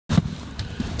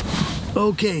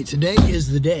Okay, today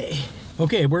is the day.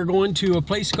 Okay, we're going to a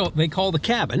place they call the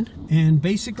cabin, and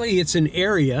basically it's an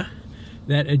area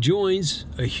that adjoins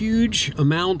a huge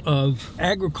amount of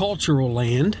agricultural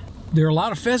land. There are a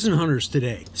lot of pheasant hunters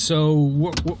today, so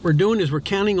what we're doing is we're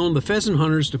counting on the pheasant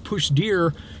hunters to push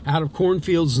deer out of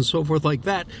cornfields and so forth like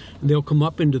that, and they'll come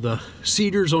up into the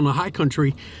cedars on the high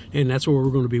country, and that's where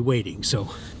we're going to be waiting.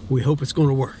 So we hope it's going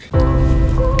to work.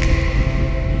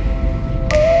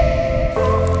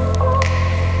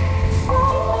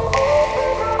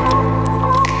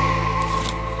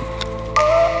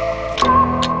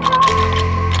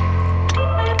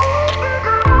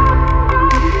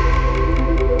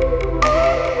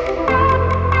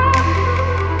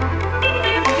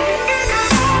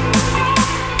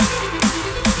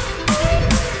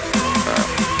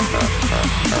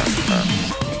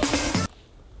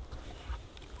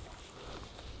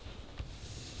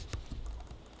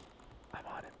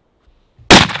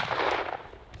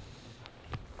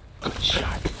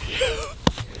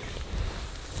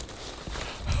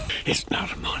 It's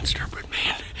not a monster, but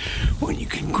man, when you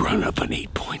can grunt up an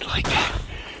 8-point like that,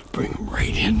 bring them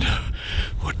right into,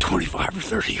 what, 25 or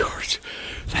 30 yards,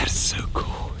 that is so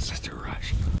cool. It's